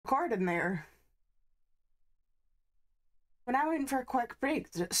recording there. When I went for a quick break,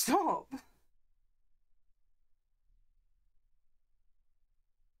 did it stop?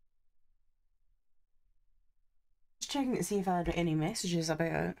 Just checking to see if I had any messages about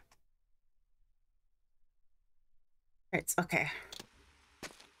it. Right, okay.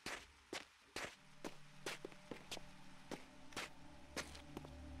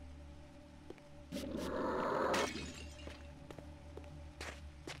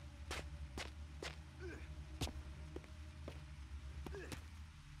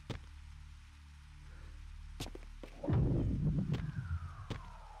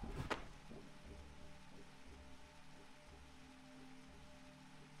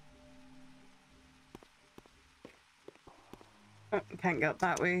 Oh, can't get up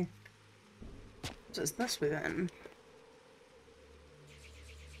that way. So it's this way then.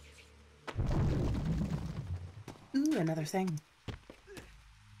 Ooh, another thing.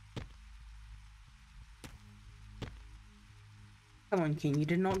 Come on, King, you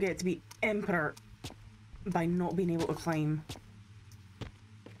did not get to be Emperor by not being able to climb.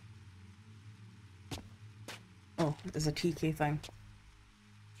 Oh, there's a TK thing.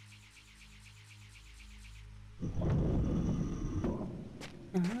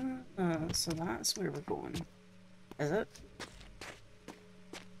 So that's where we're going. Is it?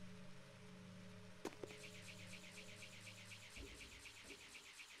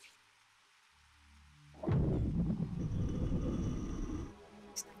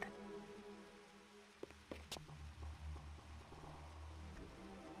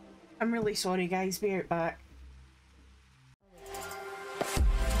 I'm really sorry, guys. Be right back.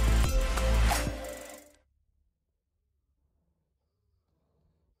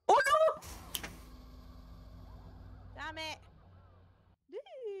 Oh no! Damn it!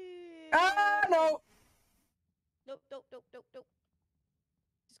 Ah no! Nope, nope, nope, nope, nope.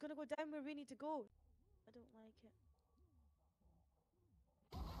 Just gonna go down where we need to go. I don't like it.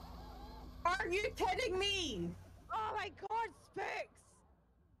 Are you kidding me? Oh my god, Spix!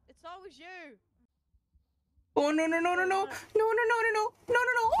 It's always you! Oh no no no no no no no no no no no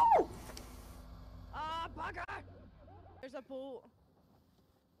no no! Oh! Ah, bugger! There's a boat.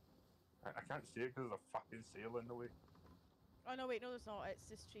 I can't see it because there's a fucking sail in the way. Oh no, wait, no, there's not. It's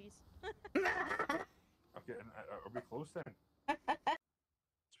just trees. Okay, are we close then?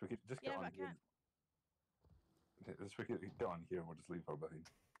 So we could just get Yeah, on but I here. Let's we could get on here and we'll just leave her behind.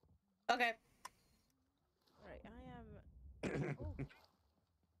 Okay. Right, I am. Oh.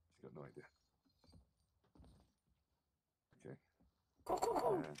 She's got no idea. Okay. Go go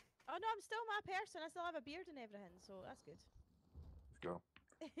go! Oh no, I'm still my person. I still have a beard and everything, so that's good. Let's go.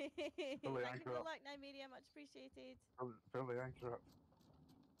 Thank you the for anchor the up. luck, Nymedia, much appreciated. Fill the anchor up.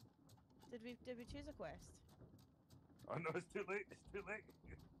 Did we choose a quest? Oh no, it's too late. It's too late.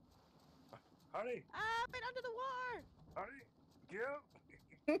 Hurry! Ah, I went under the water! Hurry! Go!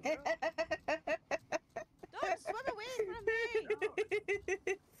 Don't swim away from me!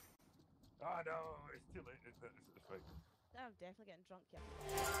 Oh no, it's too late. It's fine. I'm definitely getting drunk, yeah.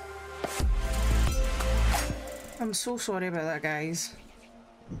 I'm so sorry about that, guys.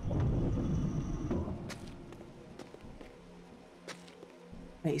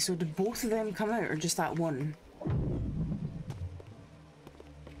 Right, so did both of them come out or just that one?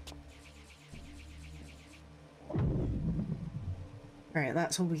 Right,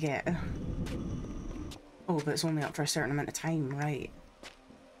 that's all we get. Oh, but it's only up for a certain amount of time, right.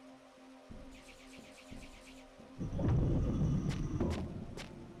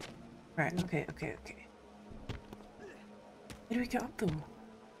 Right, okay, okay, okay. Where do we get up though?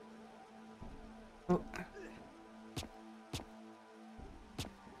 Oh.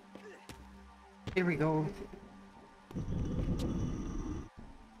 Here we go.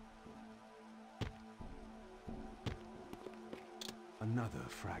 Another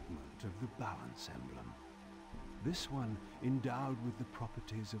fragment of the balance emblem. This one endowed with the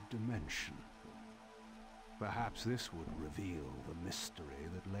properties of dimension. Perhaps this would reveal the mystery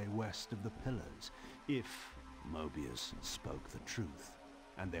that lay west of the pillars, if Mobius spoke the truth,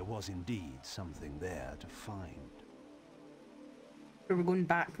 and there was indeed something there to find. We're going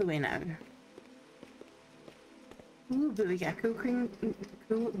back the way now. Ooh, but we get a cool green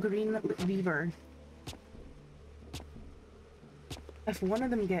lever. If one of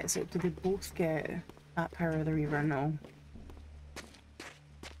them gets it, do they both get that power of the Reaver? No.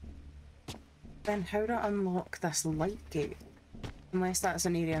 Then how to unlock this light gate? Unless that's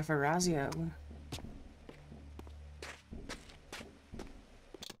an area for Raziel.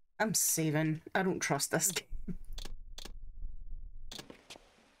 I'm saving. I don't trust this game.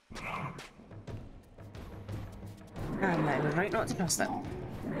 And I was right not to trust it.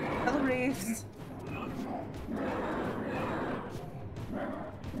 survived.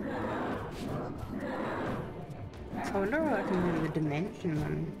 I wonder what I can do with the dimension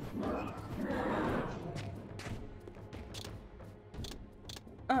one.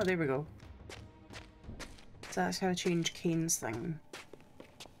 Oh, there we go. So that's how I change Kane's thing.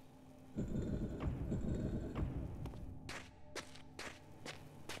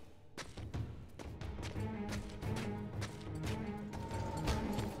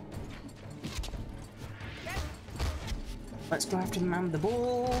 Let's go after the man with the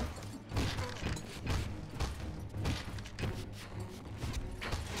bowl.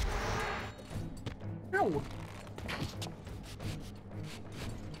 Ow!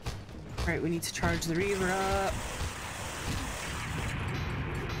 Right, we need to charge the Reaver up.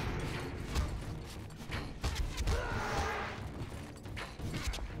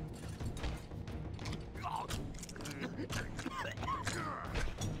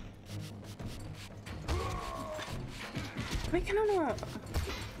 Why can I not?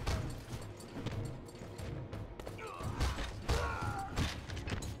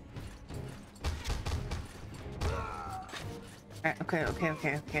 Right,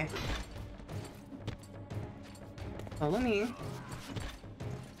 okay. Follow me.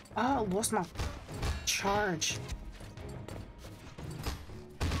 Oh, I lost my charge.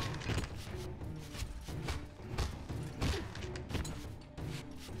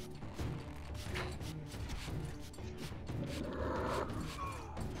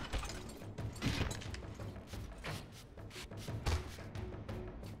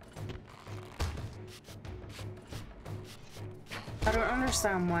 I don't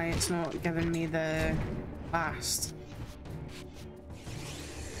understand why it's not giving me the last.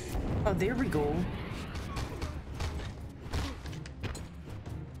 Oh, there we go.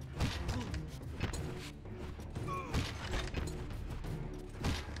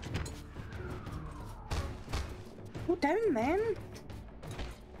 Go down, man.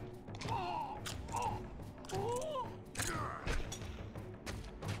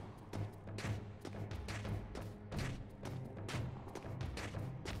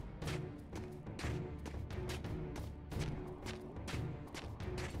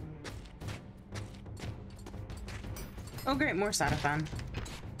 Oh great, more Sataphan.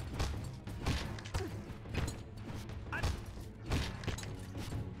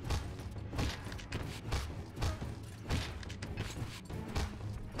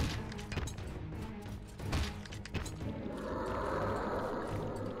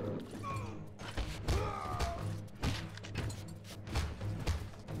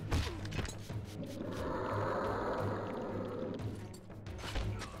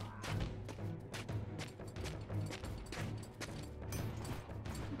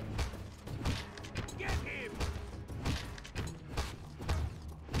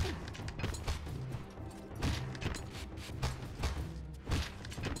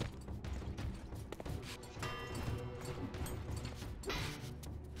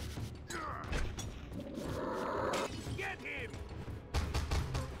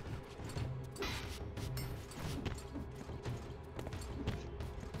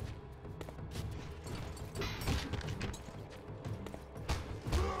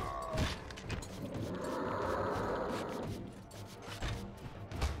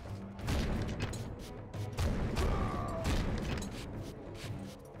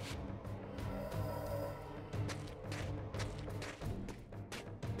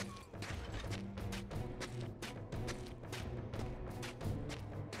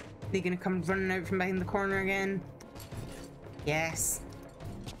 They gonna come running out from behind the corner again? Yes.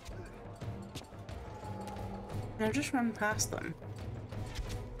 Can I just run past them?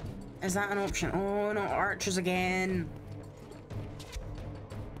 Is that an option? Oh, no, archers again.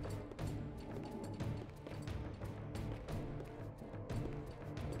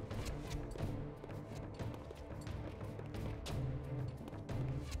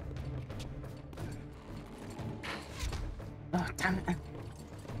 Oh, damn it.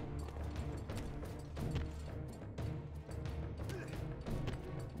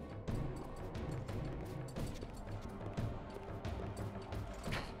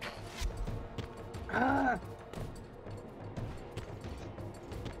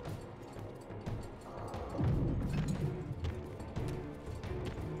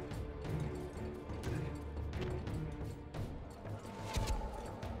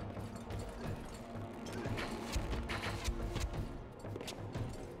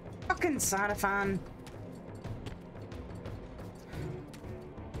 Fucking Sataphan.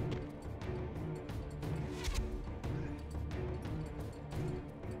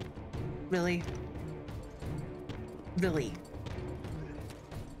 Really? Really?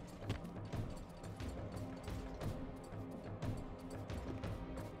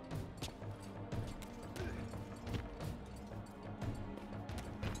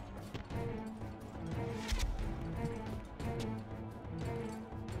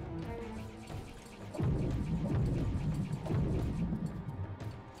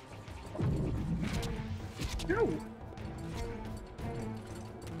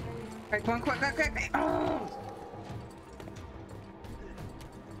 Right, come on, quick, quick, quick, quick. Oh!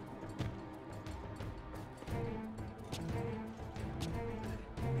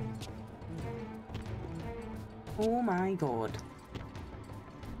 Oh my god.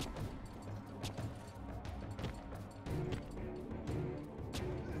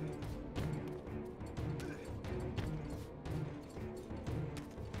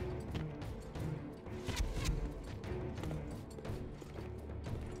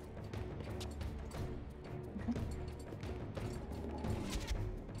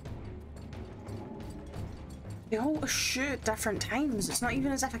 They all shoot at different times. It's not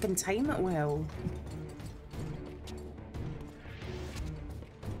even as if I can time it well.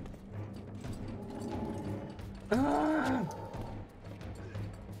 Ah!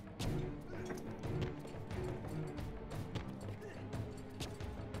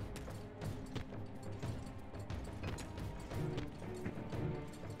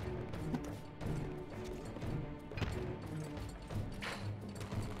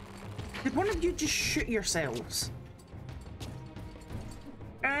 Did one of you just shoot yourselves?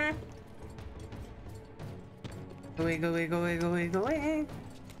 Go away, go away, go away, go away, go away.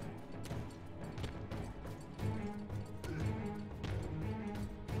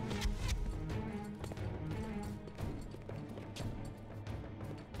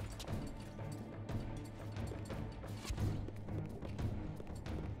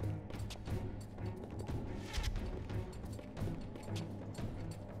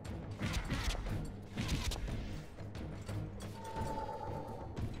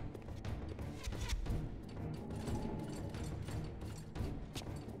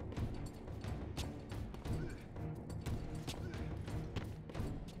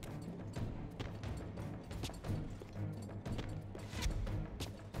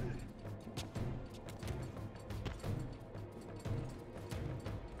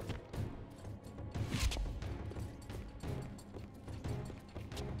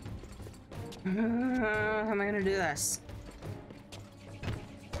 How am I gonna do this?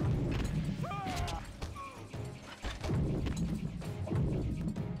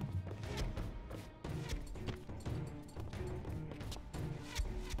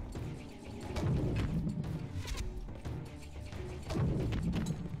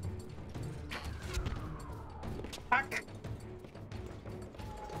 Fuck.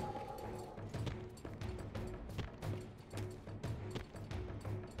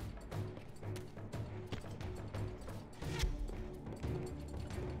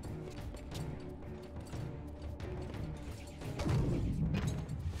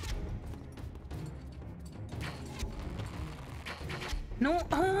 No!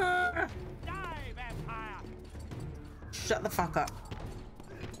 Die, vampire! Shut the fuck up.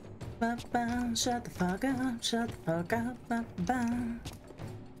 Ba-ba, shut the fuck up, shut the fuck up, ba-ba.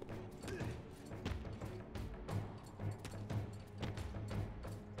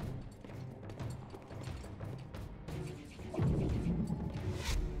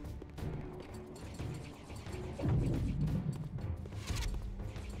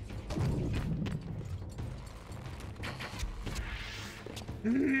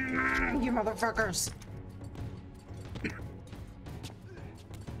 You motherfuckers!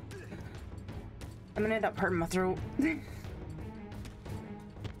 I'm gonna end up hurting my throat.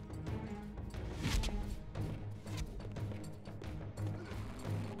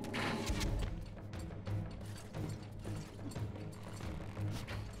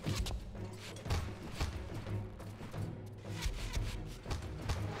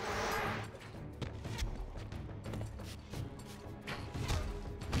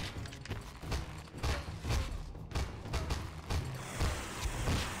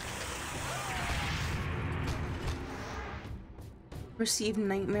 Receive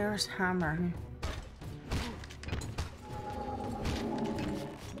Nightmare's hammer.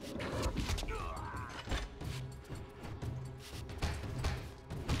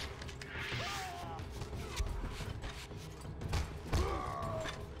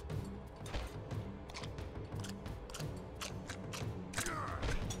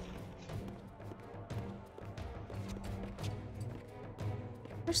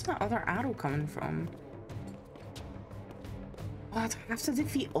 Where's that other arrow coming from? What? I have to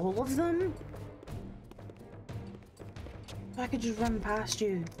defeat all of them? I could just run past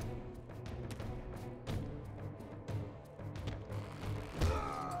you.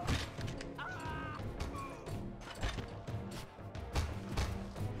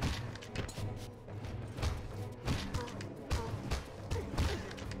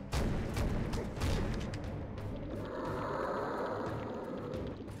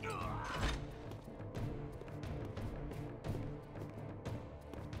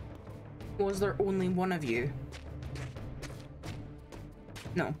 Was there only one of you?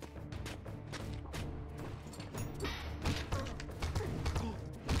 No.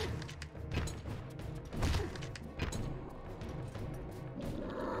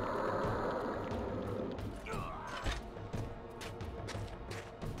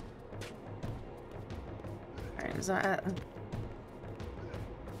 Alright, is that it?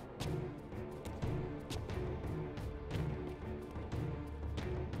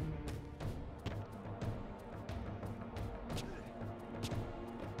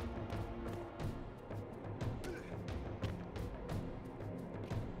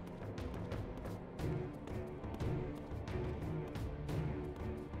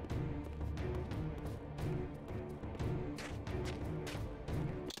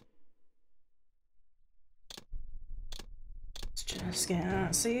 Let's just get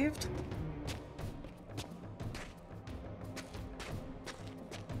that saved.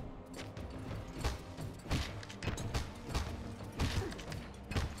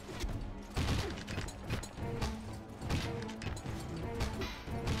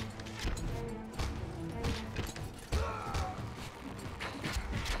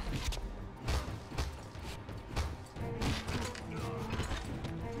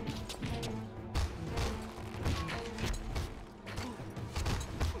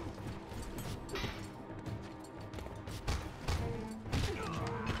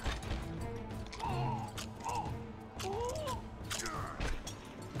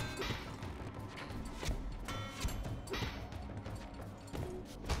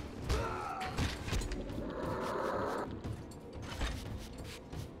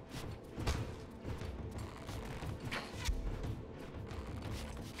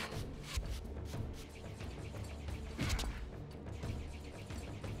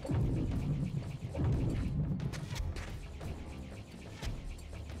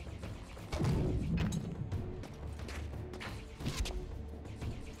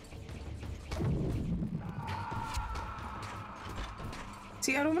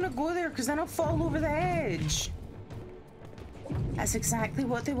 See, I don't want to go there because then I'll fall over the edge. That's exactly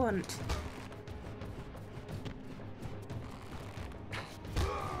what they want.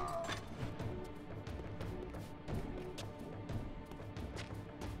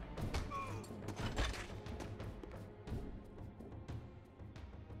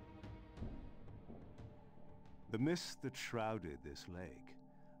 The mist that shrouded this lake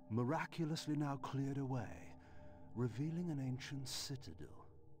miraculously now cleared away, revealing an ancient citadel.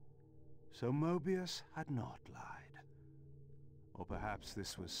 So Mobius had not lied. Or perhaps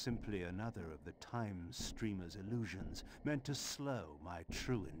this was simply another of the time streamer's illusions, meant to slow my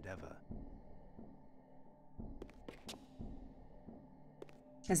true endeavor.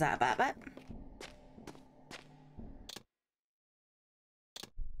 Is that about it?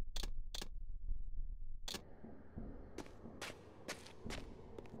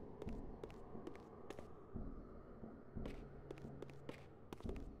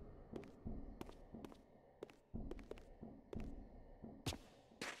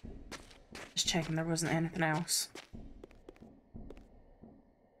 Just checking there wasn't anything else.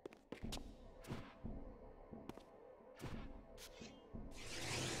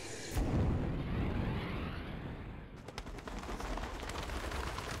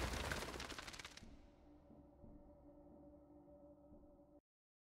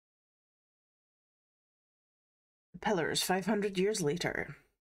 The pillars 500 years later.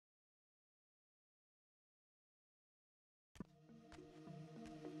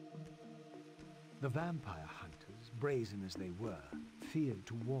 The vampire hunters, brazen as they were, feared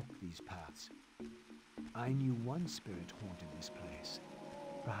to walk these paths. I knew one spirit haunted this place.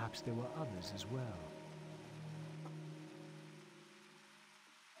 Perhaps there were others as well.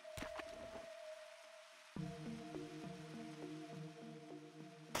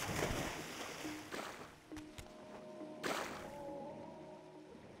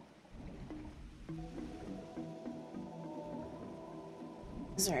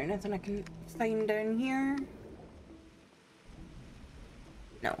 Is there anything I can find down here?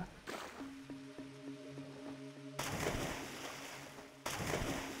 No.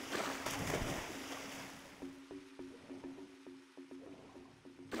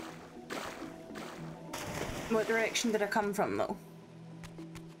 What direction did I come from, though?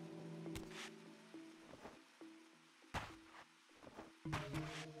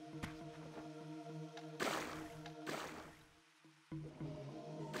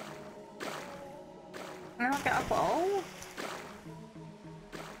 Can I not get up at all?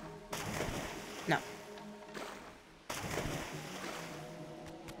 No.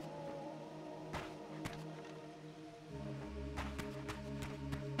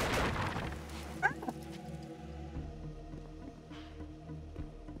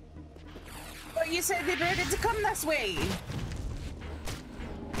 thought you said they wanted to come this way.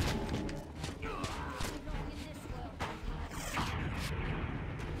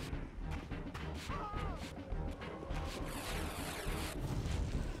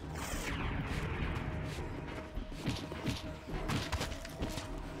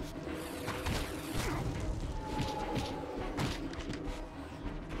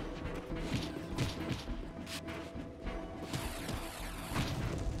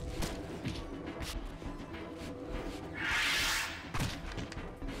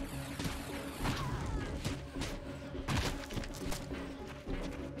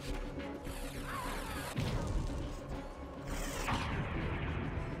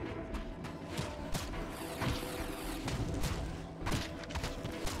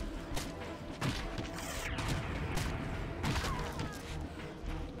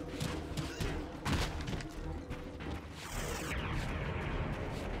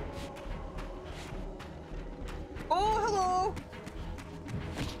 Oh, hello.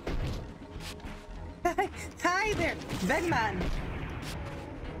 Hi there, big man.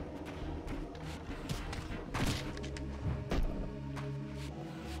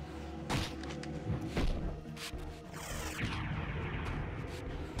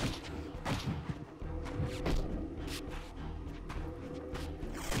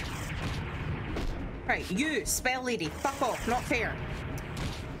 Right, you, spell lady, fuck off, not fair.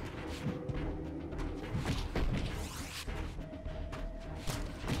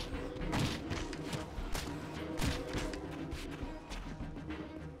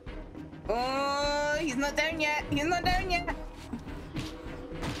 Oh, he's not down yet. He's not down yet.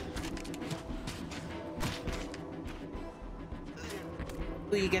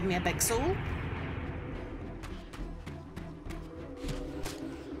 Will you give me a big soul?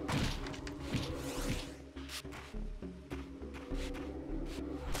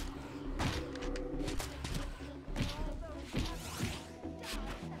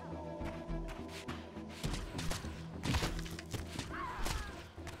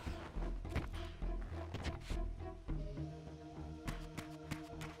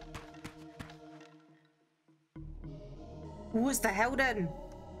 Who's the hell then?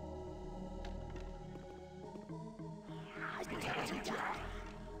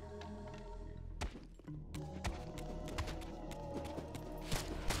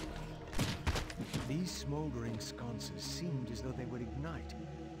 These smoldering sconces seemed as though they would ignite.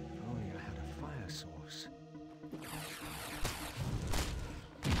 If only I had a fire source.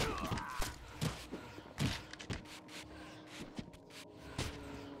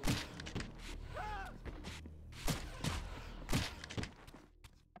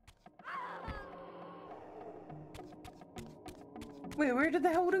 Wait, where did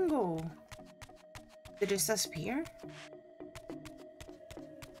the Holden go? Did it just disappear?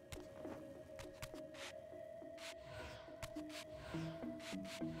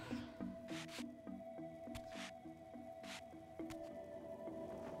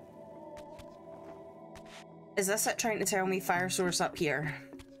 Is this it trying to tell me fire source up here?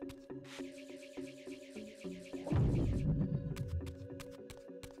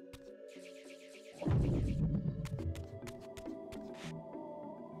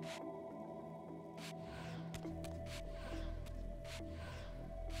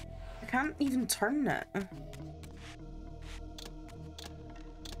 I can't even turn it.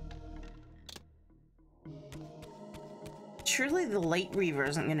 Surely the light reaver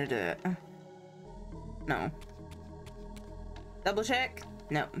isn't gonna do it. No. Double check?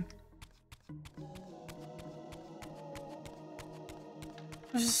 No.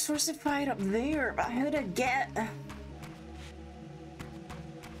 There's a source of fire up there, but how did I get?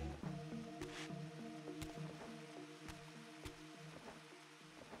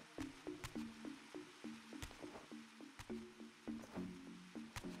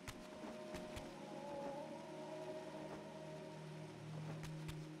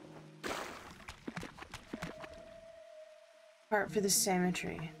 Part for the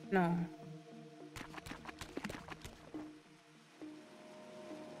cemetery. No.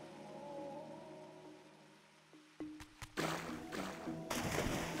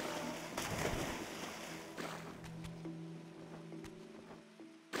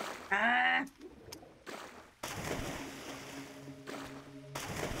 Ah!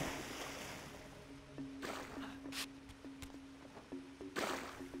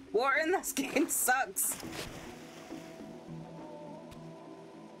 Water in this game sucks.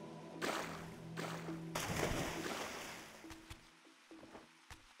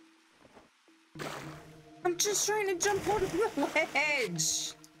 I'm just trying to jump on the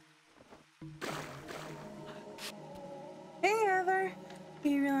ledge. Hey Heather,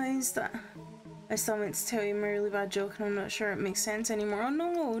 you realize that I still meant to tell you my really bad joke and I'm not sure it makes sense anymore. Oh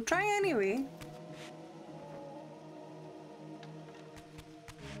no, try anyway.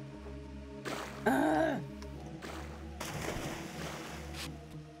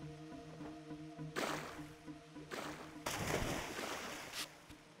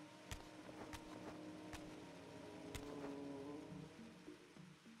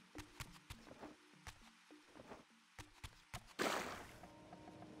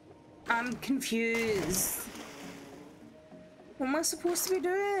 I'm confused. What am I supposed to be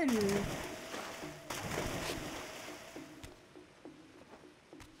doing?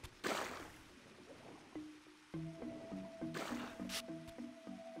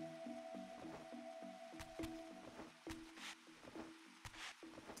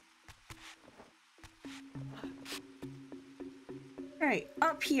 Right,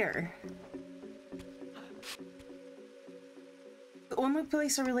 up here. The only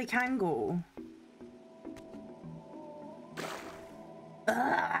place I really can go.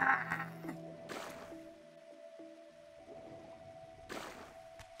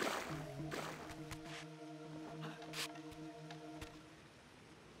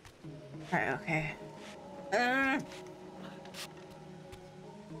 Right, okay.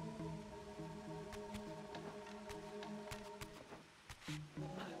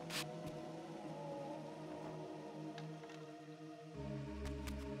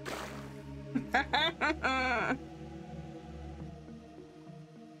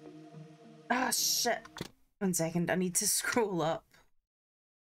 Ah, shit. 1 second, I need to scroll up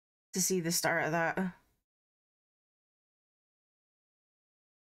to see the start of that.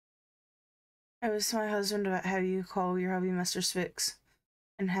 I was to my husband about how you call your hubby Mr. Spix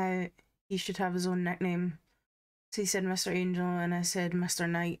and how he should have his own nickname. So he said Mr. Angel and I said Mr.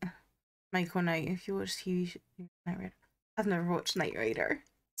 Knight. Michael Knight. If you watch TV, Knight Rider. I've never watched Knight Rider.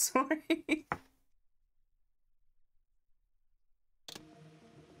 Sorry.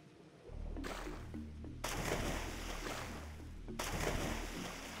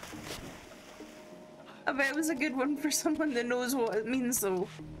 I bet it was a good one for someone that knows what it means though.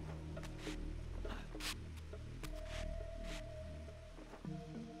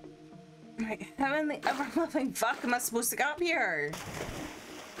 Right, how in the ever-loving fuck am I supposed to get up here?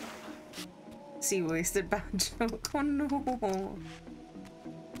 See, wasted bad joke. Oh no.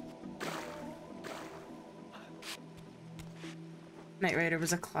 Knight Rider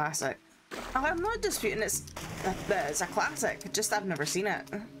was a classic. Oh, I'm not disputing that it's a classic, just I've never seen it.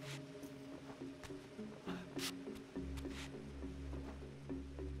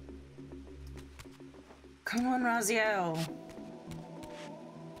 Come on, Raziel.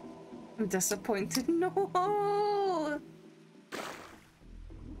 I'm disappointed. No!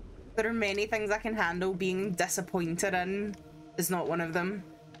 There are many things I can handle. Being disappointed in is not one of them.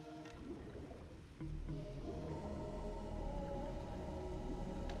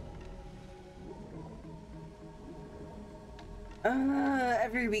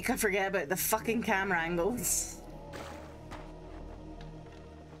 Every week I forget about the fucking camera angles.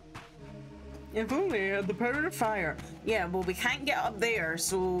 If only I had the power of fire. Yeah, well, we can't get up there,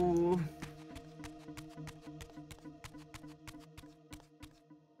 so...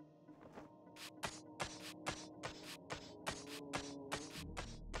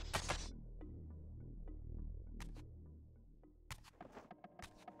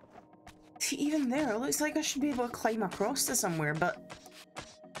 See, even there, it looks like I should be able to climb across to somewhere, but...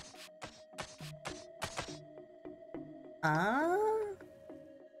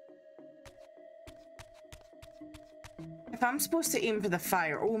 If I'm supposed to aim for the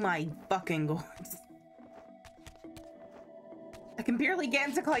fire, oh my fucking god. I can barely get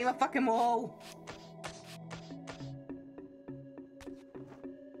him to climb a fucking wall.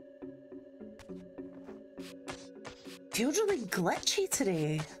 Feels really glitchy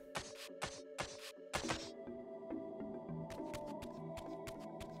today.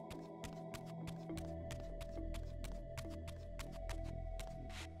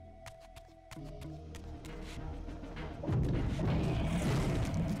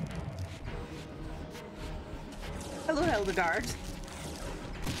 Hello, Hildegard.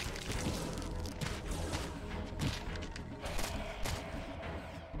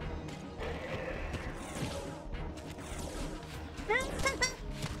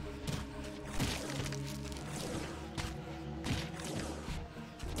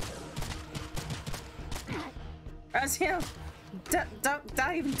 Raziel,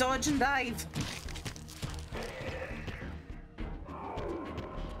 dive, dodge and dive.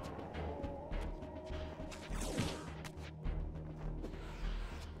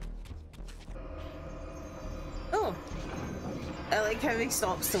 Oh, I like how he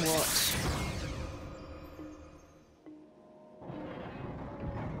stops to watch.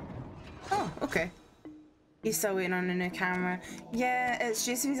 He's still waiting on a new camera. Yeah, it's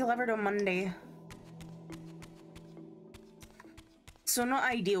due to be delivered on Monday. So not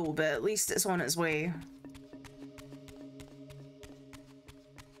ideal, but at least it's on its way.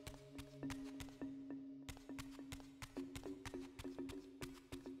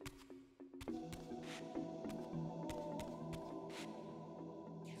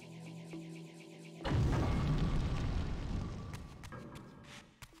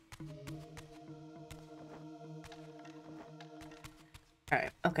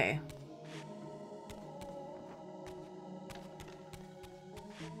 Alright, okay.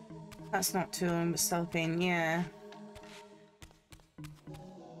 That's not too long, but still pain, yeah.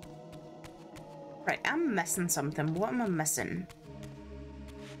 Right, I'm missing something. What am I missing?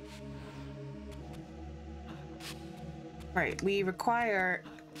 Right, we require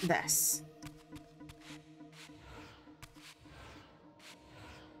this.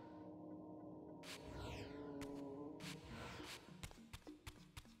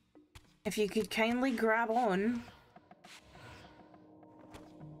 If you could kindly grab on.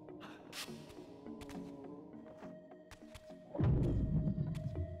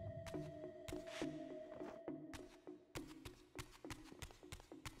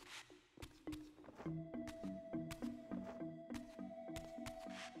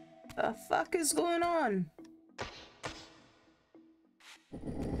 The fuck is going on?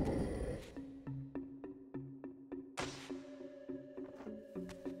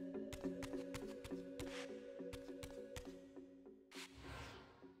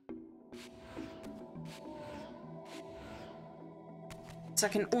 So I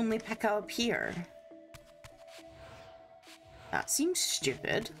can only pick up here. That seems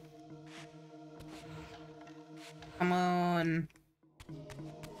stupid. Come on.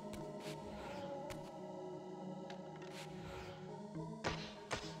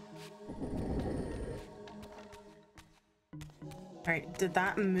 Alright, did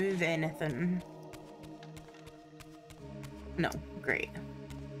that move anything? No, great.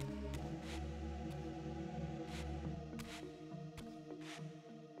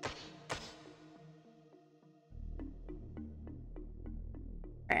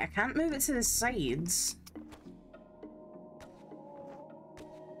 Alright, I can't move it to the sides.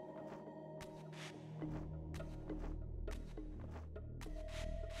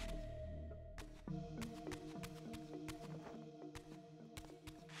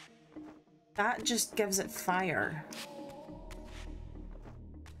 That just gives it fire.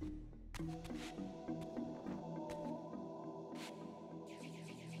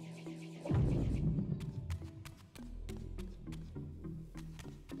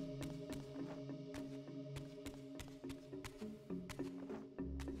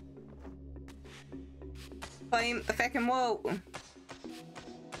 Climb the fucking wall.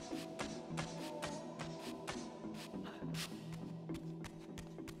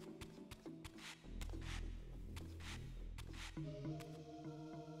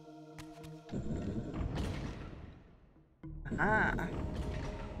 Ah.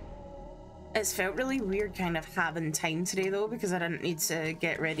 It's felt really weird kind of having time today though, because I didn't need to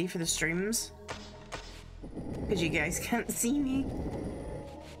get ready for the streams. Because you guys can't see me.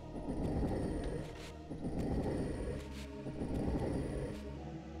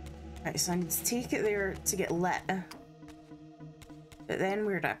 Right, so I need to take it there to get lit. But then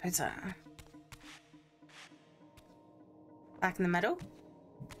where'd I put it? Back in the middle?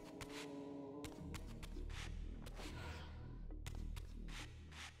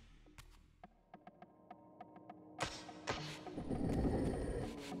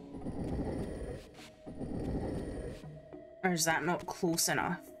 Or is that not close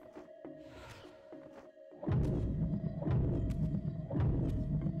enough?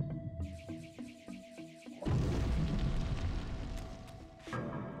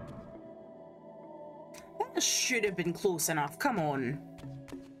 That should have been close enough, come on.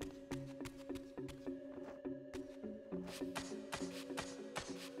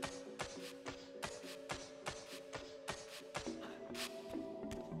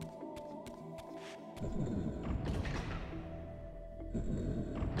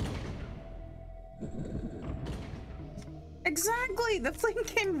 Exactly, the flame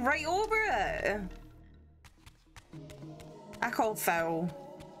came right over it. I call foul.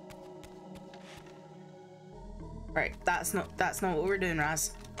 Right, that's not what we're doing,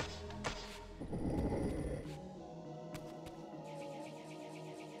 Raz.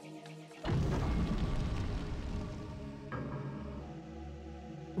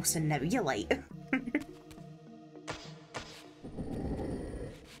 Oh, so now you light.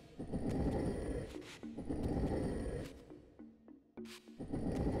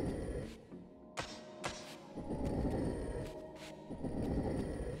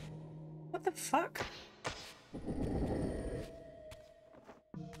 the fuck?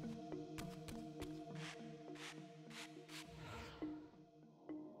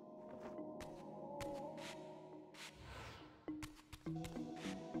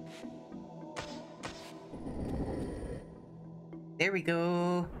 There we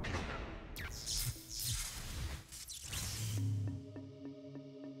go.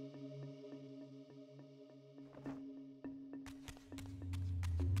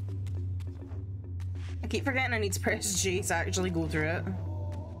 I keep forgetting I need to press J to actually go through it.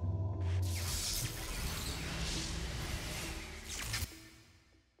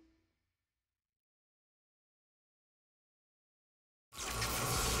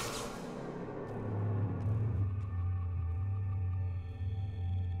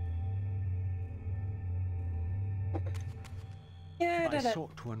 Yeah, I I did it.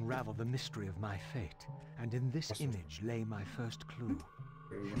 sought to unravel the mystery of my fate, and in this image lay my first clue.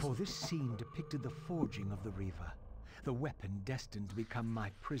 For this scene depicted the forging of the Reaver, the weapon destined to become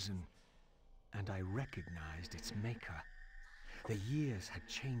my prison, and I recognized its maker. The years had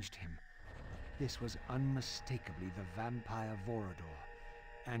changed him. This was unmistakably the vampire Vorador,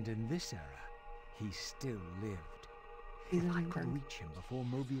 and in this era, he still lived. If I could reach him before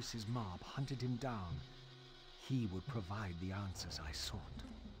Mobius's mob hunted him down, he would provide the answers I sought.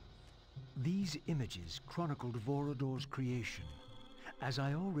 These images chronicled Vorador's creation. As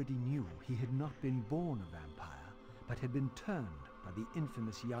I already knew, he had not been born a vampire, but had been turned by the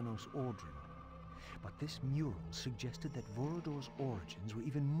infamous Janos Audron. But this mural suggested that Vorador's origins were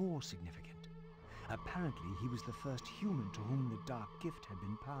even more significant. Apparently, he was the first human to whom the Dark Gift had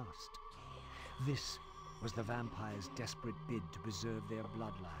been passed. This was the vampires' desperate bid to preserve their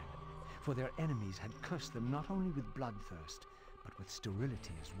bloodline, for their enemies had cursed them not only with bloodthirst, but with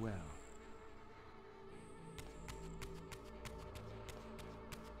sterility as well.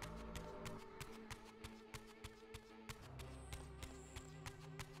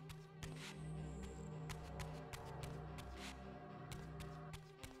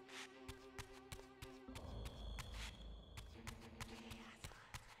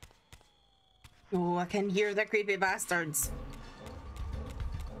 Oh, I can hear the creepy bastards.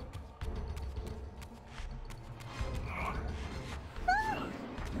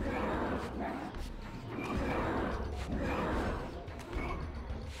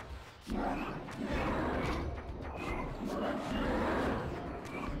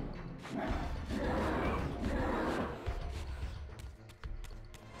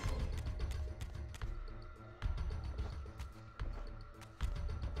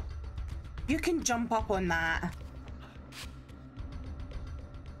 You can jump up on that.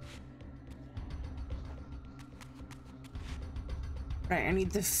 Right, I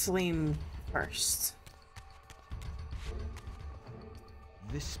need the flame first.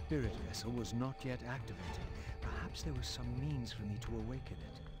 This spirit vessel was not yet activated. Perhaps there was some means for me to awaken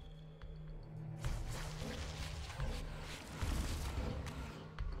it.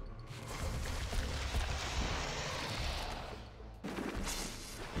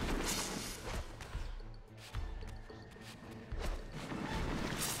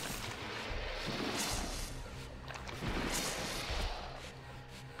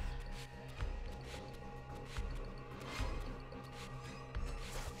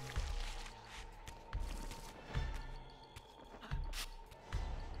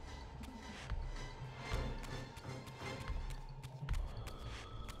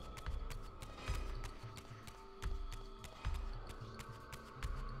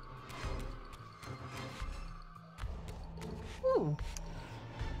 Ooh.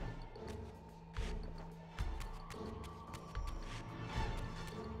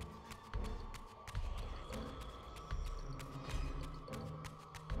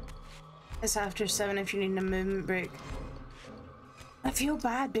 It's after 7 if you need a movement break. I feel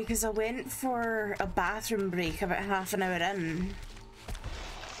bad because I went for a bathroom break about half an hour in.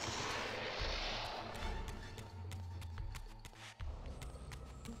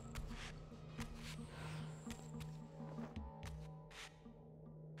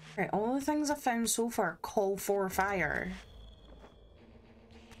 Right, all the things I've found so far call for fire.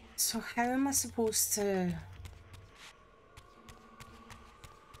 So how am I supposed to...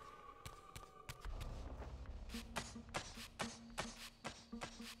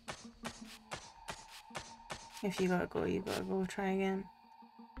 If you gotta go, you gotta go. Try again.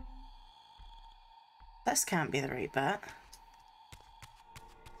 This can't be the right bit.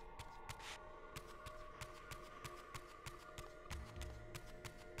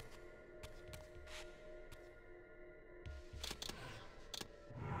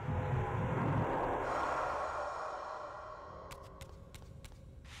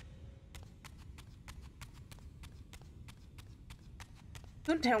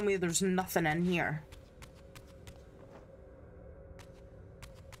 Don't tell me there's nothing in here.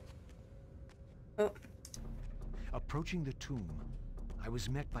 Oh. Approaching the tomb, I was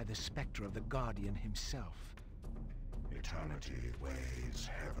met by the specter of the Guardian himself. Eternity weighs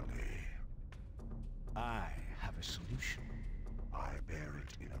heavily. I have a solution. I bear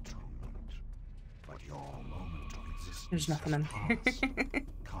it in atonement. But your moment of existence There's nothing in has passed.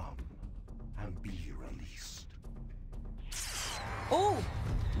 Come and be released. Oh!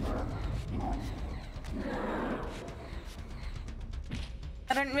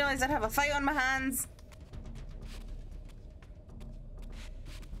 I didn't realize I'd have a fight on my hands.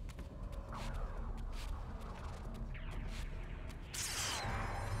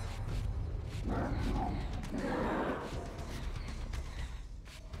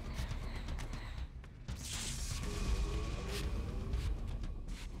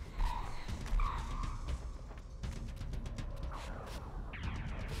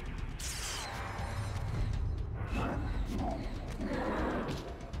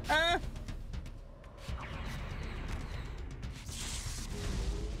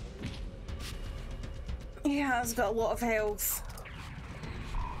 He has got a lot of health.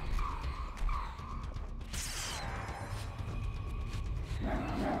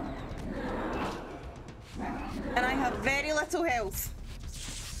 And I have very little health.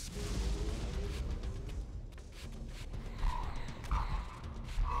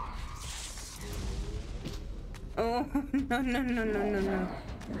 Oh, no, no, no, no, no, no.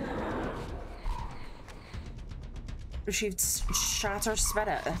 Received shatter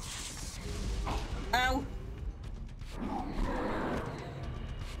spirit. Ow.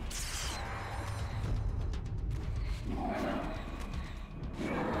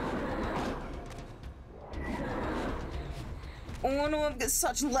 Oh no, I've got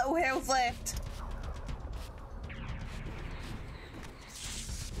such little health left.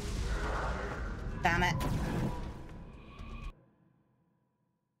 Damn it.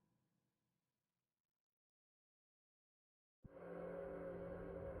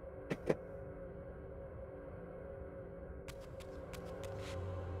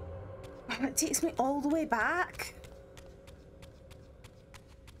 Oh, it takes me all the way back.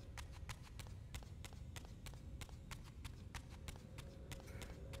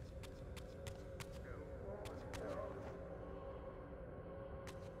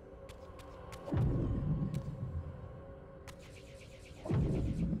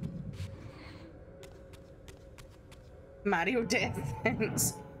 Mario death,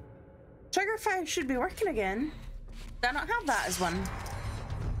 thanks. Trigger 5 should be working again. Did I not have that as one?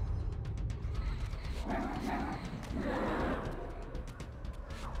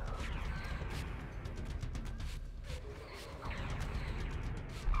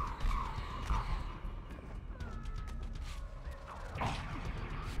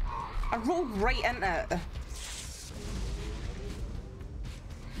 I rolled right into it.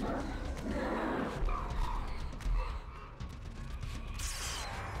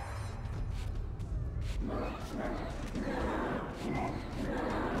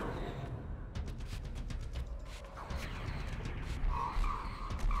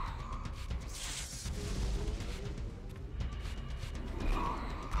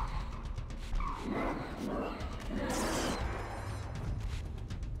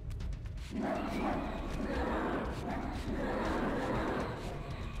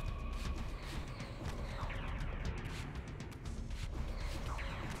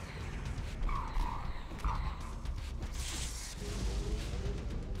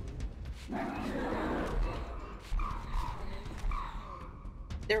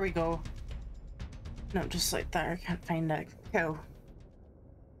 There we go. No, just like that. I can't find it. Cool.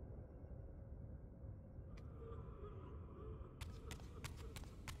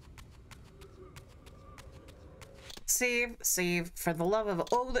 Save, save. For the love of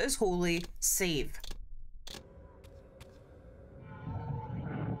all that is holy, save.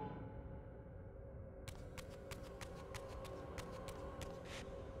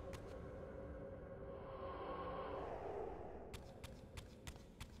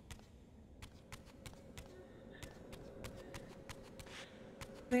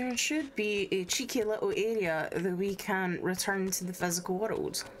 There should be a cheeky little area that we can return to the physical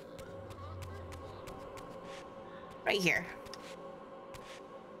world. Right here.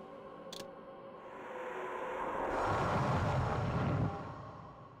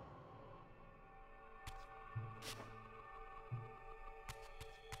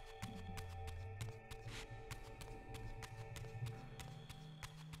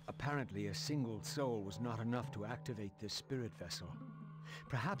 Apparently, a single soul was not enough to activate this spirit vessel.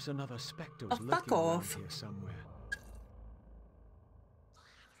 Perhaps another spectre was Oh, fuck lurking around off. here somewhere.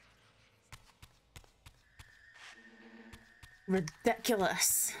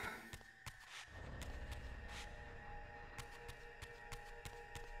 Ridiculous.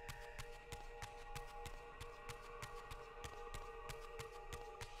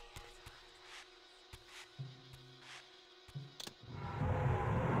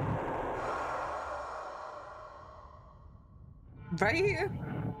 Right?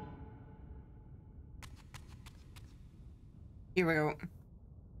 Here we go.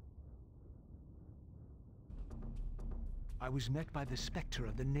 I was met by the specter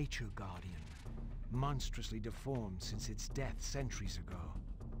of the Nature Guardian, monstrously deformed since its death centuries ago.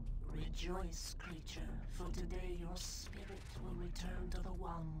 Rejoice, creature, for today your spirit will return to the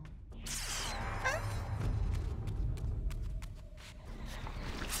One.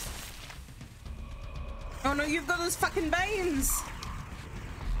 Oh no, you've got those fucking veins!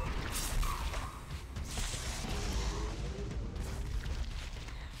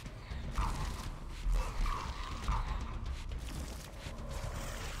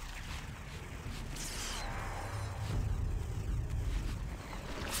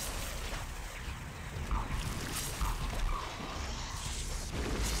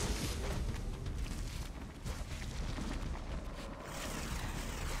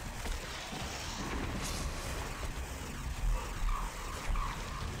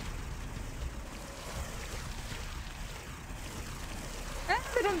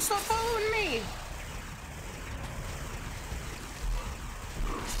 They don't stop following me!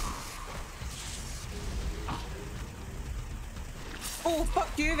 Oh, fuck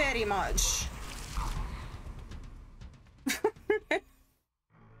you very much.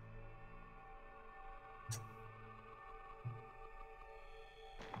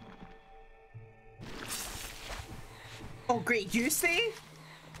 Oh, great, you see?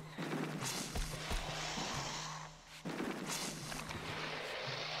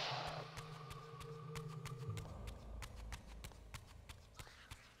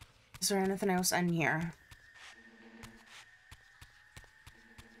 Is there anything else in here?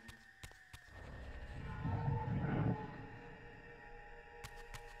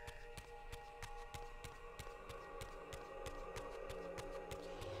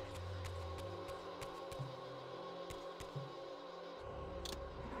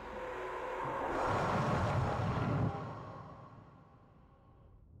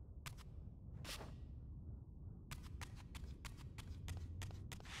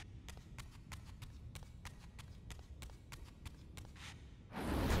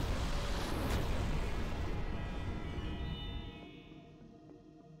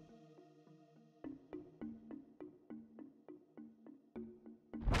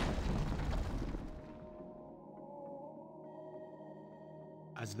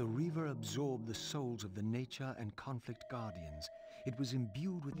 As the Reaver absorbed the souls of the Nature and Conflict Guardians, it was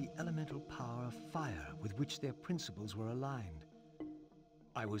imbued with the elemental power of fire with which their principles were aligned.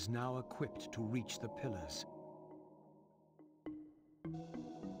 I was now equipped to reach the pillars.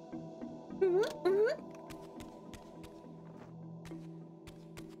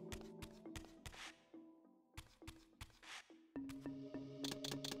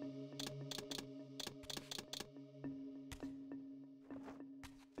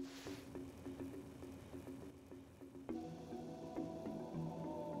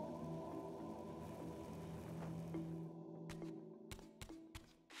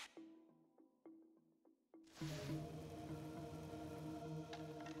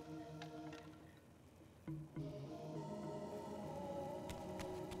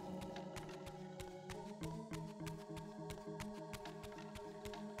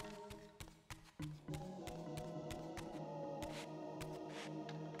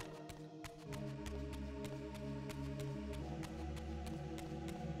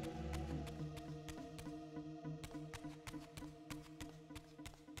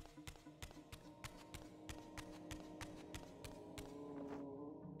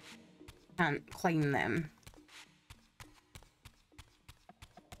 Can't climb them.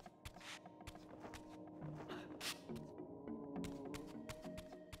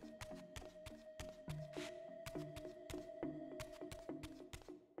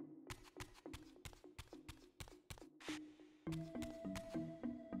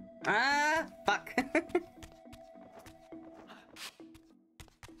 Ah, fuck.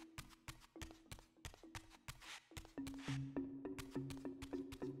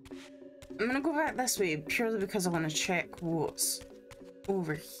 I'm gonna go back this way purely because I want to check what's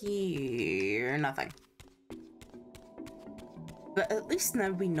over here. Nothing. But at least now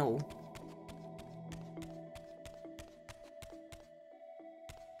we know.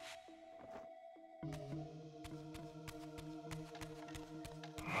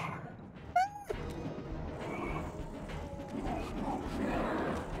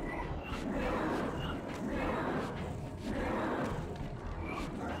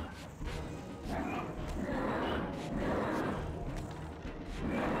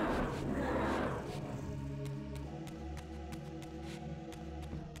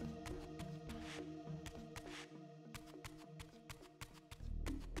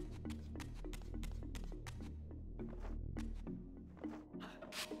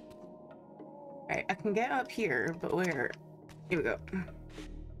 Alright, I can get up here, but where? Here we go.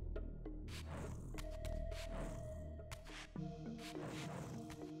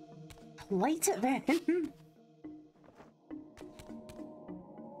 Light it then!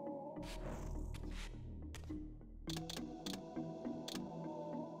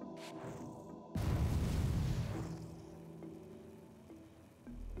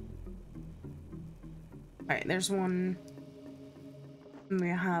 Alright, there's one. We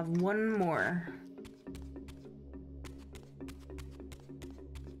have one more.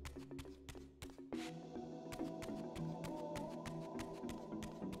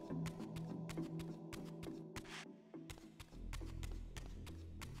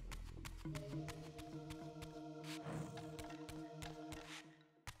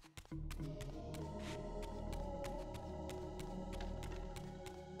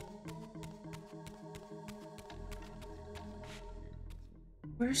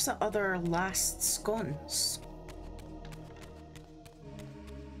 Where's the other last sconce?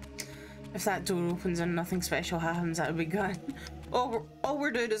 If that door opens and nothing special happens, that would be good. All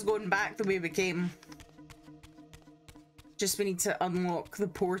we're doing is going back the way we came. Just we need to unlock the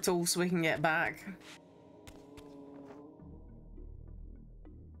portal so we can get back.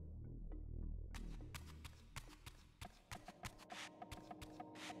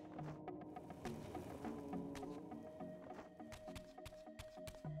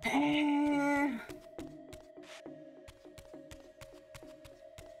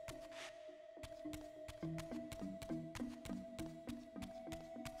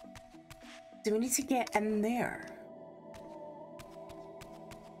 Do we need to get in there?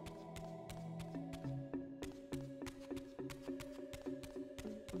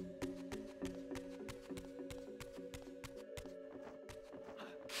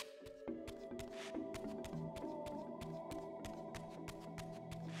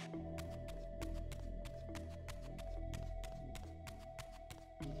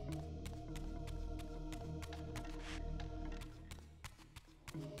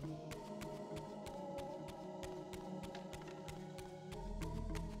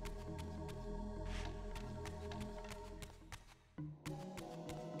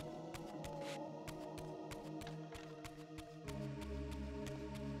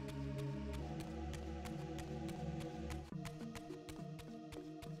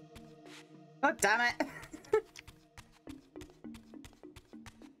 God damn it.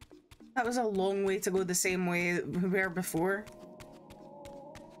 That was a long way to go the same way we were before.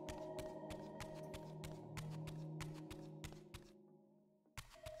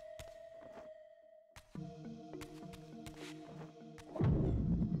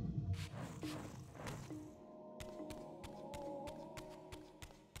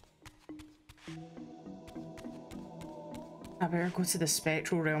 I better go to the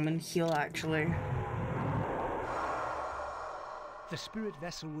spectral realm and heal, actually. The spirit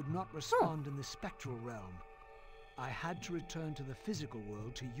vessel would not respond in the spectral realm. I had to return to the physical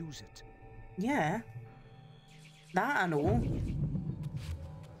world to use it. Yeah. That I know.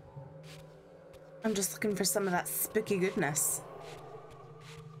 I'm just looking for some of that spooky goodness.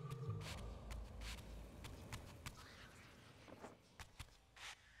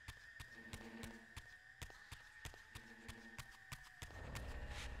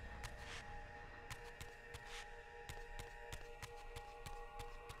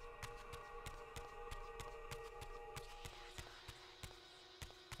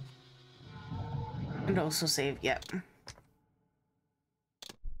 And also save, yep.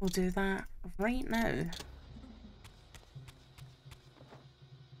 We'll do that right now.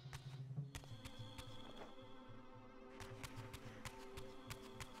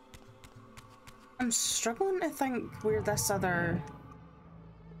 I'm struggling to think where this other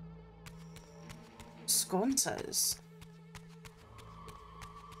sconce is.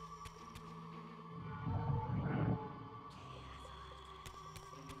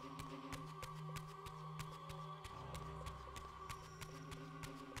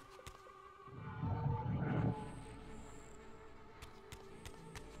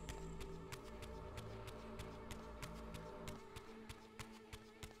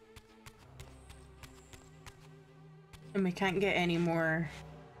 And we can't get any more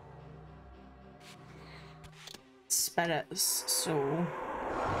spirits, so...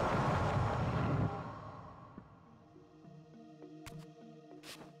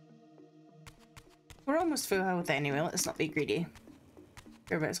 We're almost full health anyway, let's not be greedy.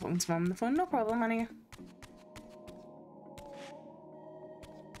 You're about talking to mum on the phone, no problem, honey.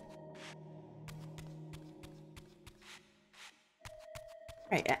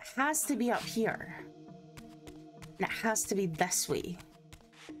 Right, it has to be up here. And it has to be this way.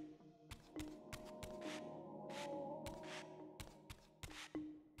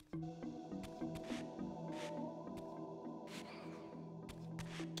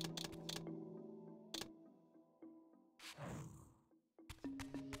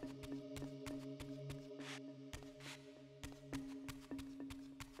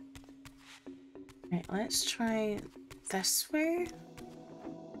 Right, let's try this way.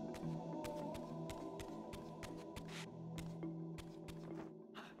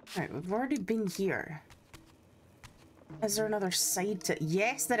 Right, we've already been here. Is there another side to—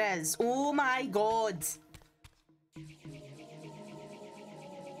 yes, there is. Oh my god.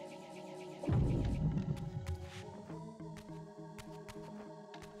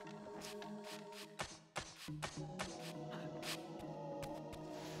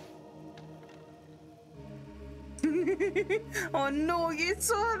 Oh no, you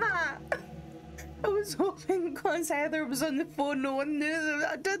saw that! I was hoping because Heather was on the phone, no one knew that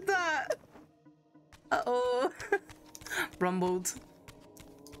I did that. Uh-oh. Rumbled.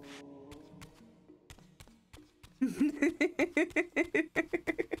 I'm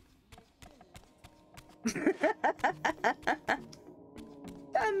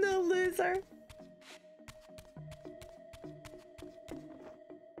the loser.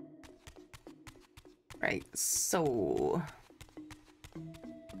 Right, so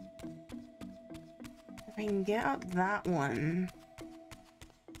if I can get up that one.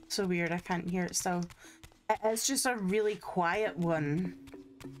 So weird, I can't hear it still. It's just a really quiet one.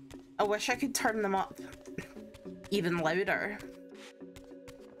 I wish I could turn them up even louder.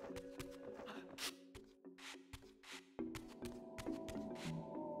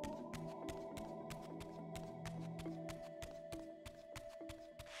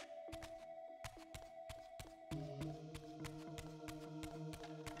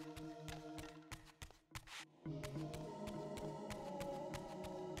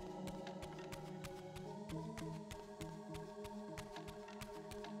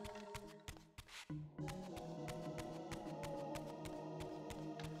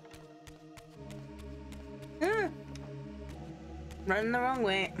 Running the wrong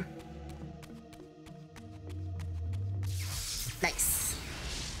way. Nice.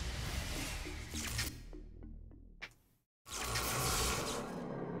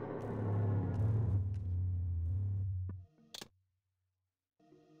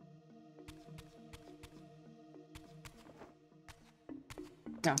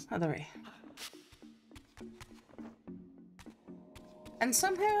 No, other way. And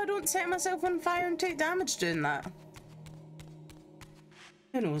somehow I don't set myself on fire and take damage doing that.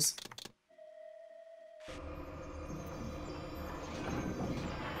 Who knows?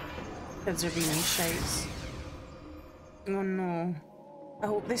 Kids are being shouts. Oh no. I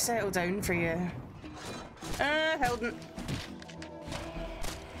hope they settle down for you. Helden.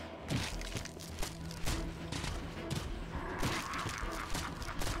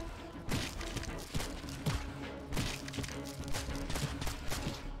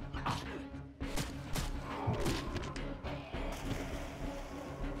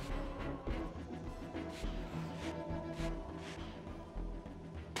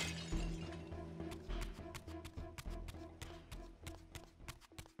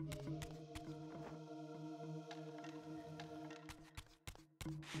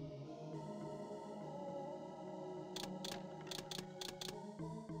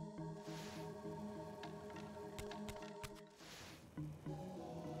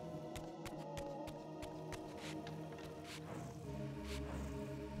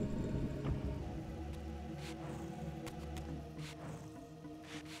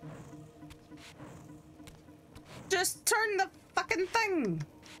 Just turn the fucking thing!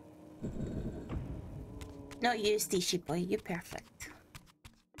 Not you, Stishy boy, you're perfect.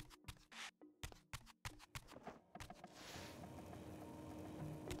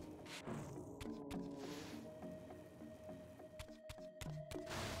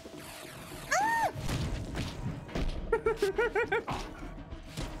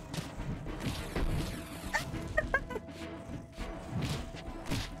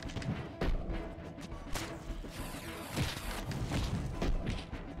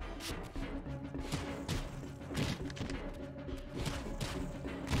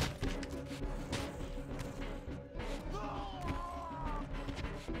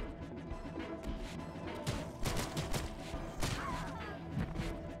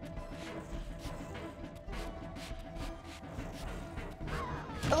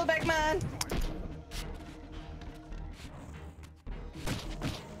 Hello, back man.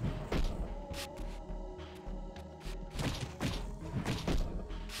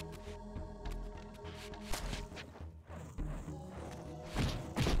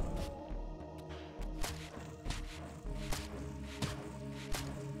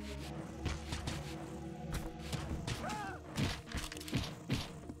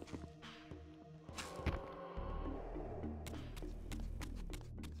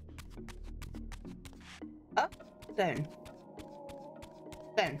 Up, down,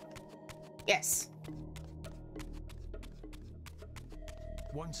 down. Yes.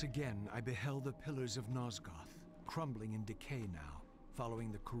 Once again, I beheld the pillars of Nosgoth, crumbling in decay now,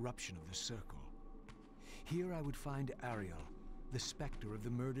 following the corruption of the Circle. Here I would find Ariel, the specter of the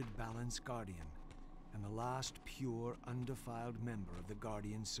murdered Balance Guardian, and the last pure, undefiled member of the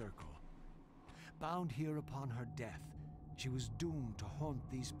Guardian Circle. Bound here upon her death, she was doomed to haunt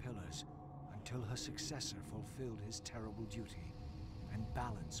these pillars until her successor fulfilled his terrible duty, and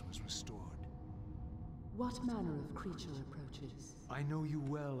balance was restored. What manner of creature approaches? I know you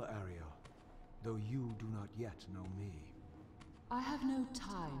well, Ariel, though you do not yet know me. I have no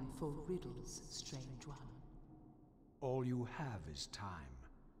time for riddles, strange one. All you have is time.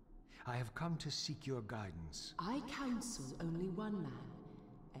 I have come to seek your guidance. I counsel only one man,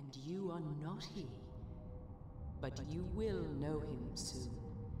 and you are not he. But you will know him soon.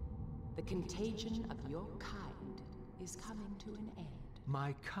 The contagion of your kind is coming to an end.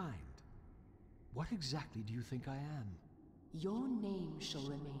 My kind? What exactly do you think I am? Your name shall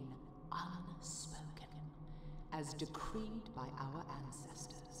remain unspoken, as decreed by our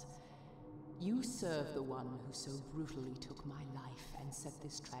ancestors. You serve the one who so brutally took my life and set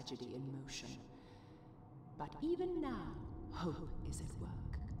this tragedy in motion. But even now, hope is at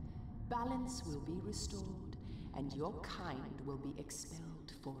work. Balance will be restored, and your kind will be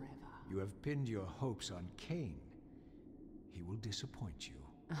expelled forever. You have pinned your hopes on Cain. He will disappoint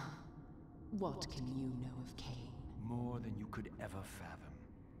you. What can you know of Cain? More than you could ever fathom.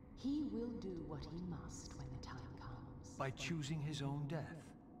 He will do what he must when the time comes. By choosing his own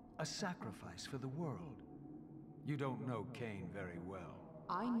death. A sacrifice for the world. You don't know Cain very well.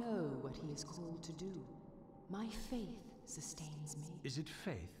 I know what he is called to do. My faith sustains me. Is it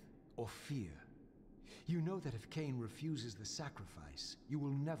faith or fear? You know that if Cain refuses the sacrifice, you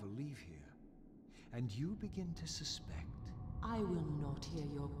will never leave here. And you begin to suspect. I will not hear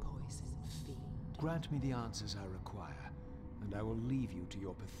your poison, fiend. Grant me the answers I require, and I will leave you to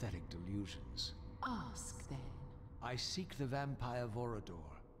your pathetic delusions. Ask then. I seek the vampire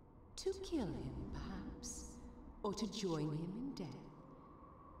Vorador. To kill him, perhaps, or to join him in death.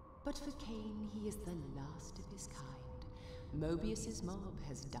 But for Cain, he is the last of his kind. Mobius's mob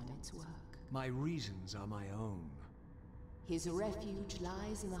has done its work. My reasons are my own. His refuge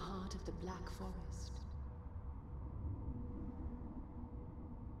lies in the heart of the Black Forest.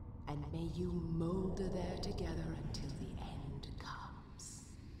 And may you molder there together until the end comes.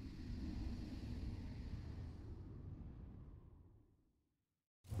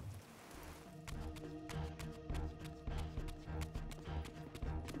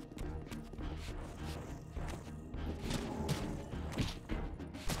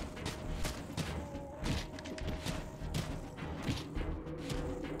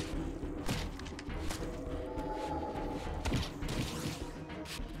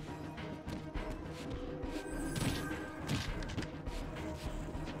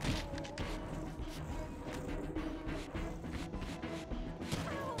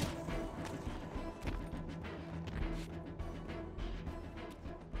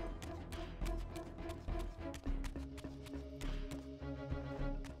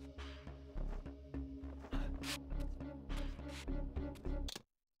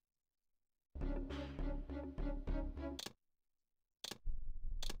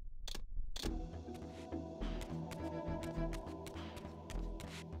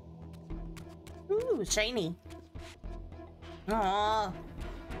 Ooh, shiny. Aww.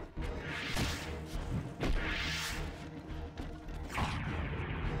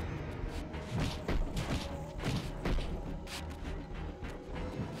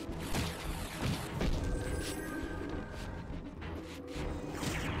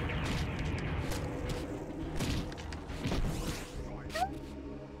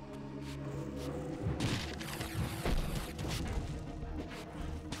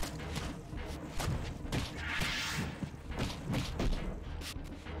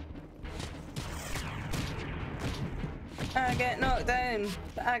 I get knocked down,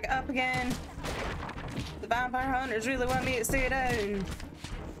 but I get up again. The vampire hunters really want me to stay down.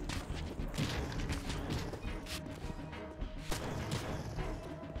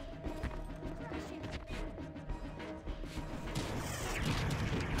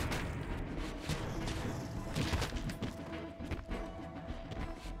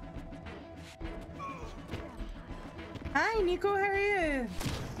 Hi Nico, how are you?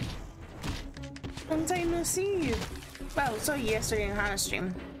 Long time no see. Well, saw you yesterday in Hannah's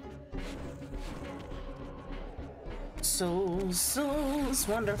stream. Souls, souls,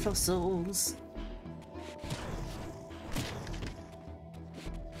 wonderful souls.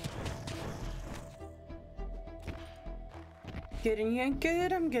 Good and you?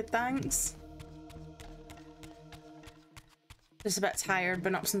 Good, I'm good, thanks. Just a bit tired,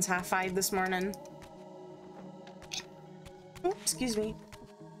 been up since 5:30 this morning. Oh, excuse me.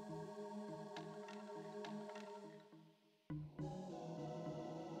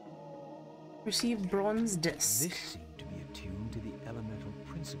 Receive bronze disc. This seemed to be attuned to the elemental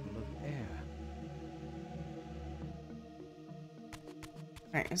principle of air.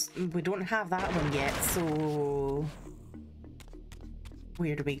 Right, we don't have that one yet, so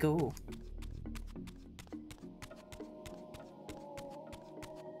where do we go?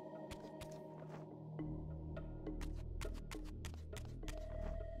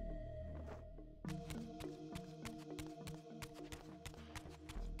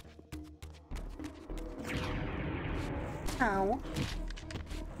 Ow.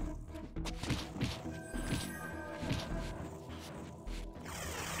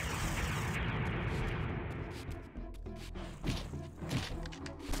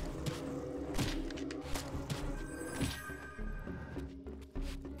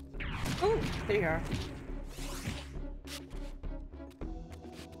 Oh, there you are.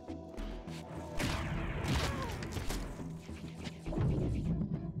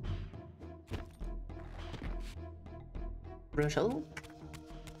 Brutal.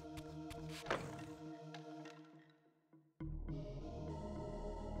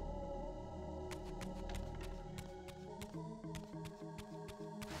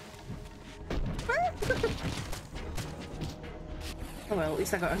 Oh well, at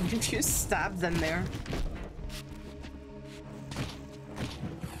least I got a few stabs in there.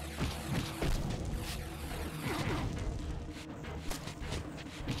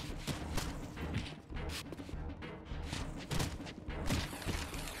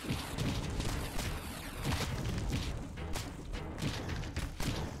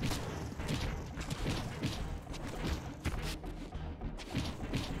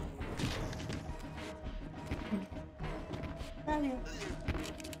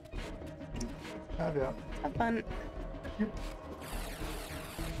 Have fun.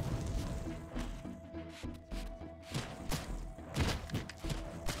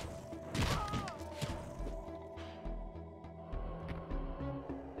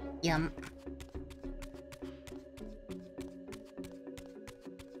 Yum.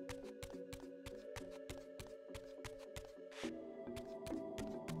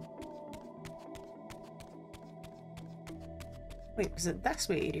 Wait, was it this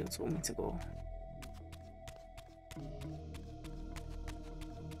way Ariel told me to go?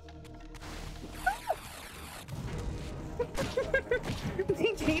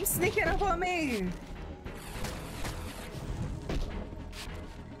 They keep sneaking up on me!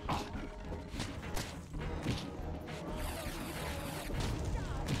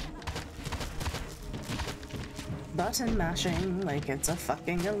 Button mashing like it's a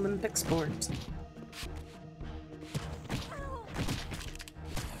fucking Olympic sport.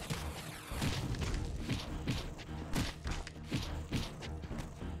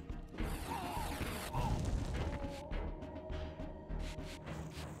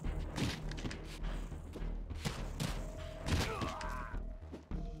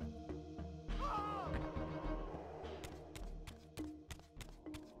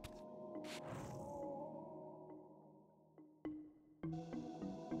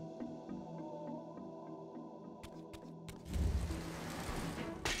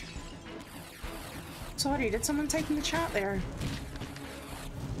 Sorry, did someone type in the chat there?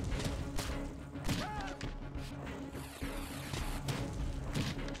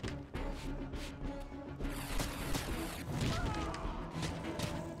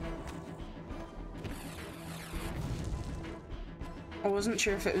 I wasn't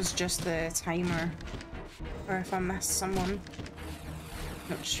sure if it was just the timer or if I missed someone.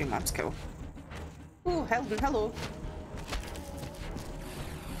 No, Streamlabs cool. Oh, Helden, hello.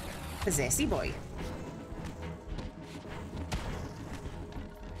 Possessy boy.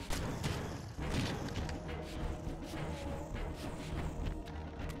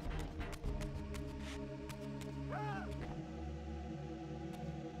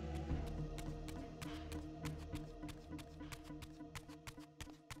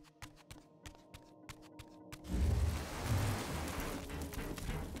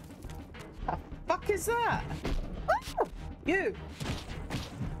 Is that? Oh, you.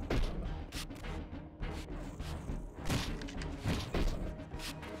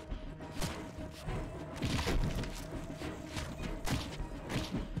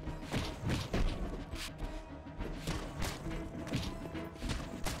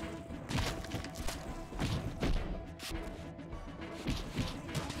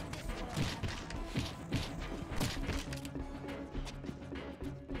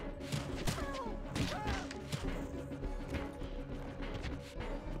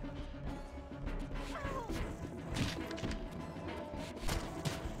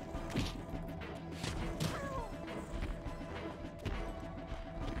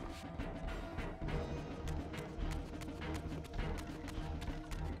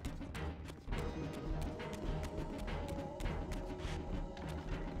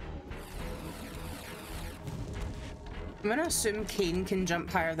 I'm gonna assume Kane can jump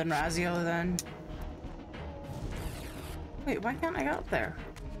higher than Raziel then. Wait, why can't I get up there?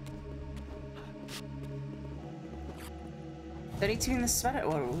 I need to be in the spirit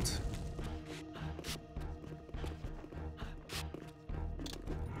world.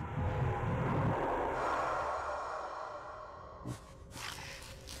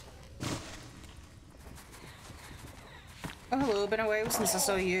 Oh, hello, been a while since I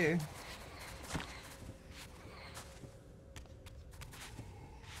saw you.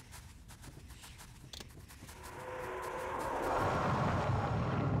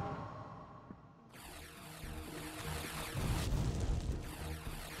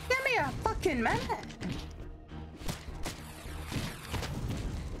 Give me a fucking minute.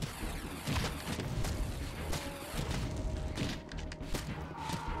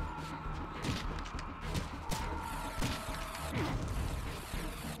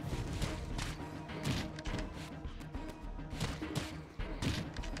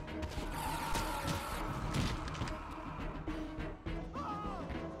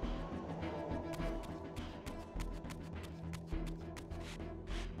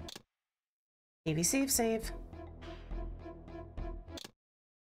 Maybe save.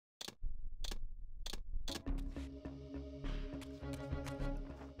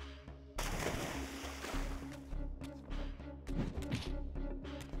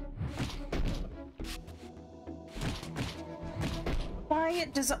 Why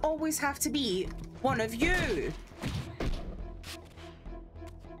does it always have to be one of you?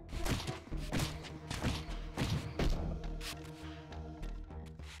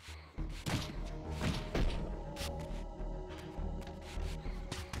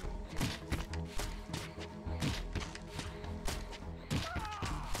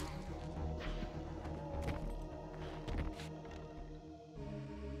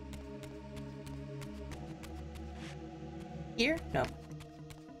 Here? No.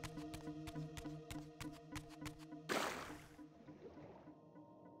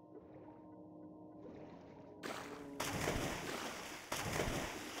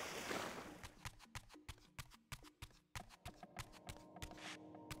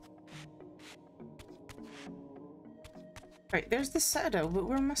 Right, there's the citadel, but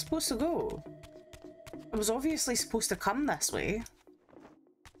where am I supposed to go? I was obviously supposed to come this way.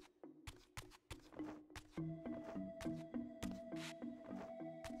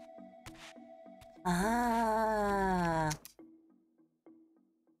 Ah.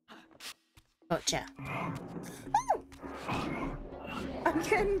 Gotcha. Ooh! I'm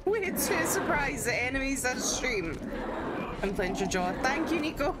getting way too surprised at enemies on stream. And clench your jaw. Thank you,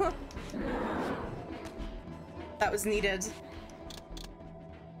 Nico. That was needed.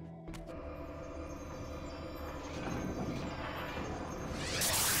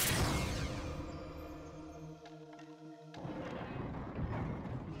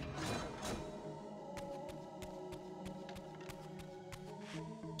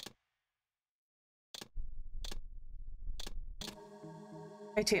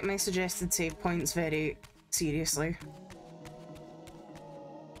 I take my suggested save points very seriously.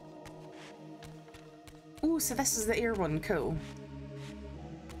 Oh, so this is the air one, cool.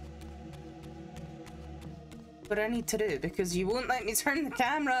 What I need to do, because you won't let me turn the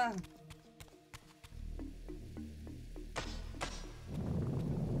camera.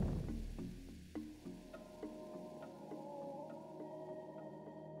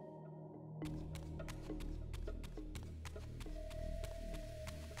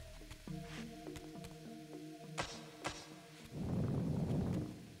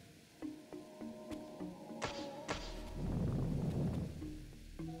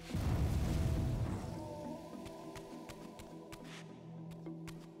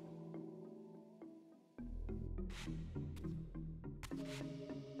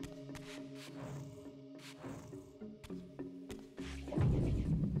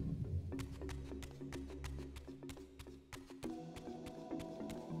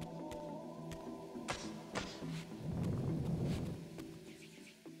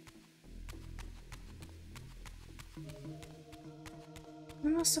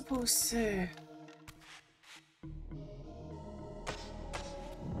 What am I supposed to?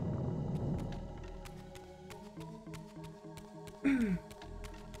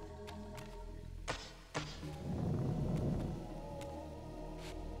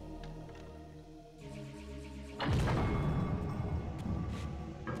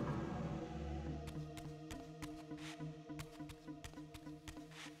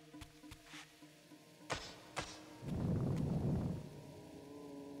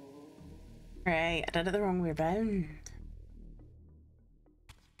 Right, I did it the wrong way round.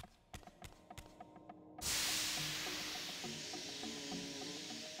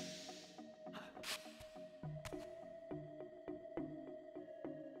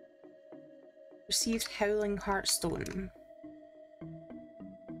 received Howling Heartstone.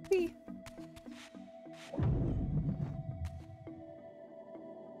 Whee.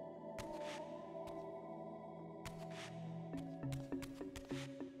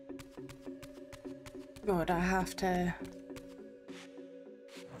 God, I have to...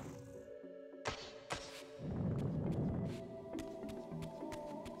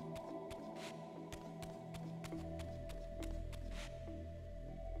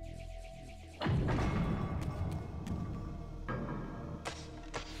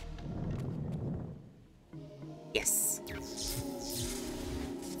 Yes.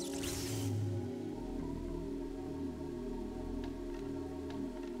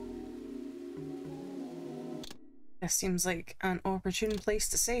 This seems like an opportune place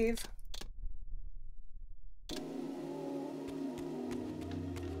to save. I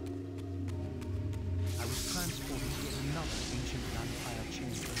was transported to yet another ancient vampire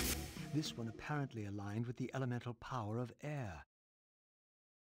chamber. This one apparently aligned with the elemental power of air.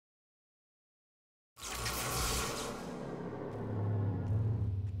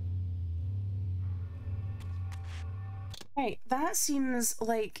 Right, that seems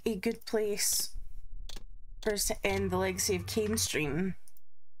like a good place for us to end the Legacy of Kain stream.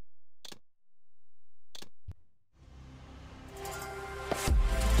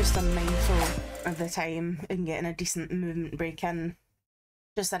 Just I'm mindful of the time and getting a decent movement break in.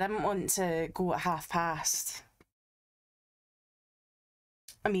 Just I didn't want to go at past.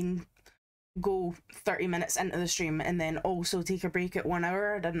 I mean, go 30 minutes into the stream and then also take a break at 1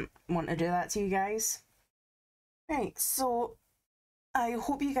 hour. I didn't want to do that to you guys. Right, so I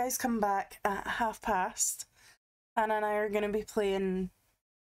hope you guys come back at past. Anna and I are going to be playing,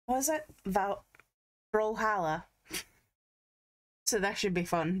 what is it? Brawlhalla. So that should be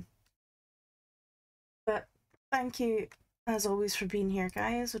fun. But thank you, as always, for being here,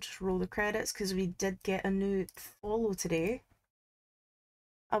 guys. We'll just roll the credits because we did get a new follow today.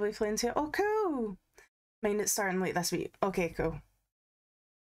 I'll be playing too. Oh, cool! Mind it's starting late this week. Okay, cool.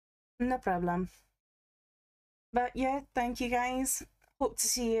 No problem. But yeah, thank you guys. Hope to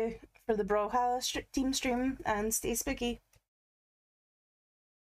see you for the Brawlhalla team stream and stay spooky.